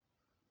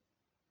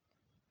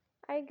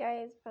Hi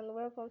guys, and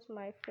welcome to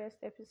my first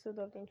episode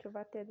of the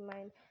Introverted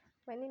Mind.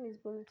 My name is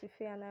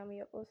Bolutifeh, and I'm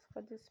your host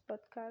for this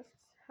podcast.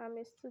 I'm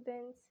a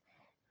student,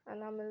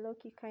 and I'm a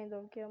lucky kind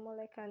of girl, more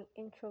like an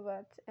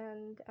introvert,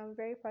 and I'm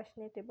very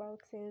passionate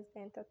about things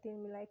that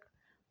entertain me, like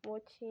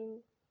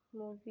watching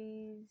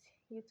movies,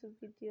 YouTube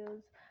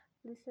videos,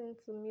 listening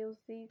to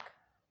music,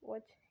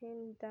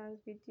 watching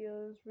dance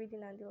videos,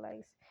 reading, and the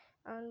likes.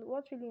 And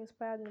what really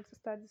inspired me to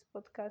start this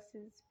podcast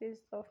is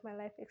based off my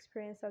life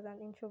experience as an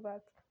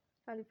introvert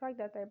and the fact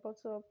that I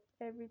bottle up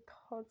every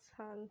thought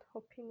and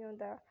opinion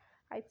that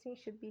I think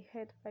should be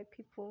heard by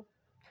people.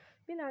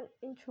 Being an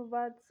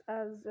introvert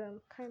has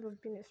kind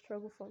of been a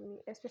struggle for me,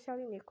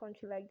 especially in a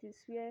country like this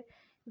where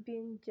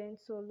being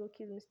gentle or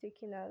low-key is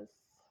mistaken as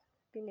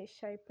being a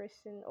shy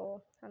person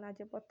or an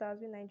ajabota, as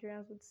we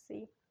Nigerians would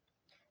say.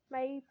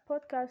 My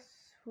podcast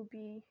will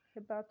be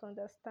about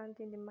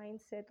understanding the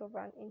mindset of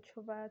an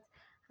introvert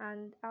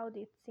and how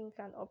they think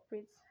and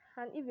operate.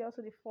 And if you're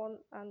also the fun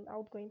and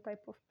outgoing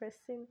type of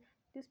person,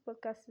 this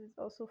podcast is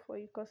also for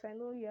you because I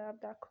know you have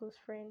that close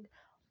friend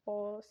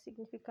or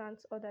significant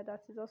other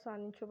that is also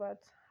an introvert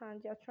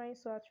and you're trying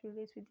so hard to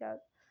relate with their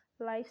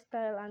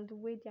lifestyle and the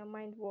way their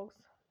mind works,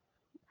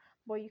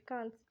 but you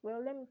can't.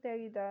 Well, let me tell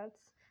you that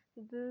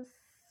this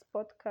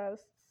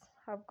podcast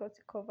have got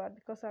it covered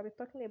because I'll be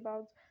talking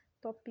about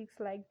topics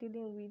like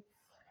dealing with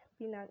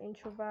being an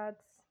introvert,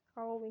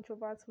 how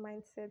introvert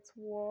mindset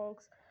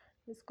works,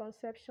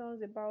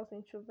 misconceptions about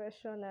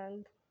introversion,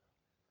 and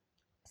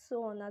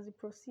so on as we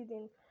proceed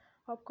in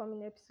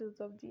upcoming episodes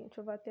of the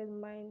Introverted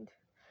Mind.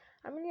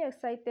 I'm really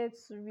excited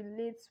to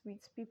relate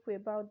with people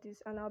about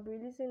this, and I'll be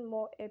releasing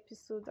more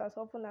episodes as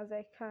often as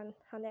I can.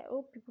 And I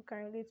hope people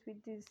can relate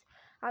with this.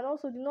 And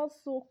also, the not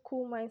so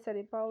cool mindset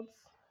about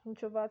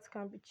introverts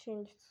can be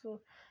changed too.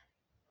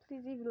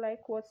 Please, if you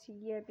like what you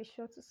hear, be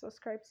sure to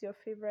subscribe to your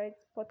favorite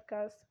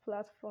podcast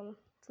platform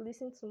to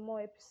listen to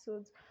more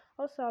episodes.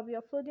 Also, I'll be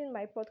uploading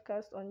my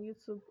podcast on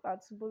YouTube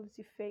at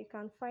Bolutifeh. You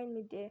can find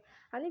me there.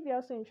 And if you're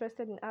also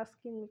interested in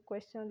asking me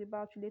questions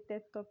about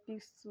related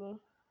topics to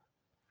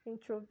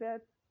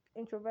introvert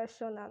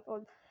introversion and all,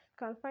 you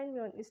can find me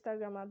on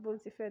Instagram at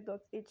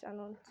bolutifeh.h and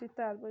on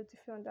Twitter at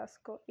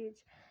bolutifeh_h.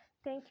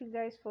 Thank you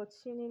guys for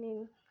tuning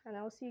in, and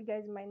I'll see you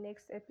guys in my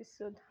next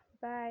episode.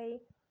 Bye.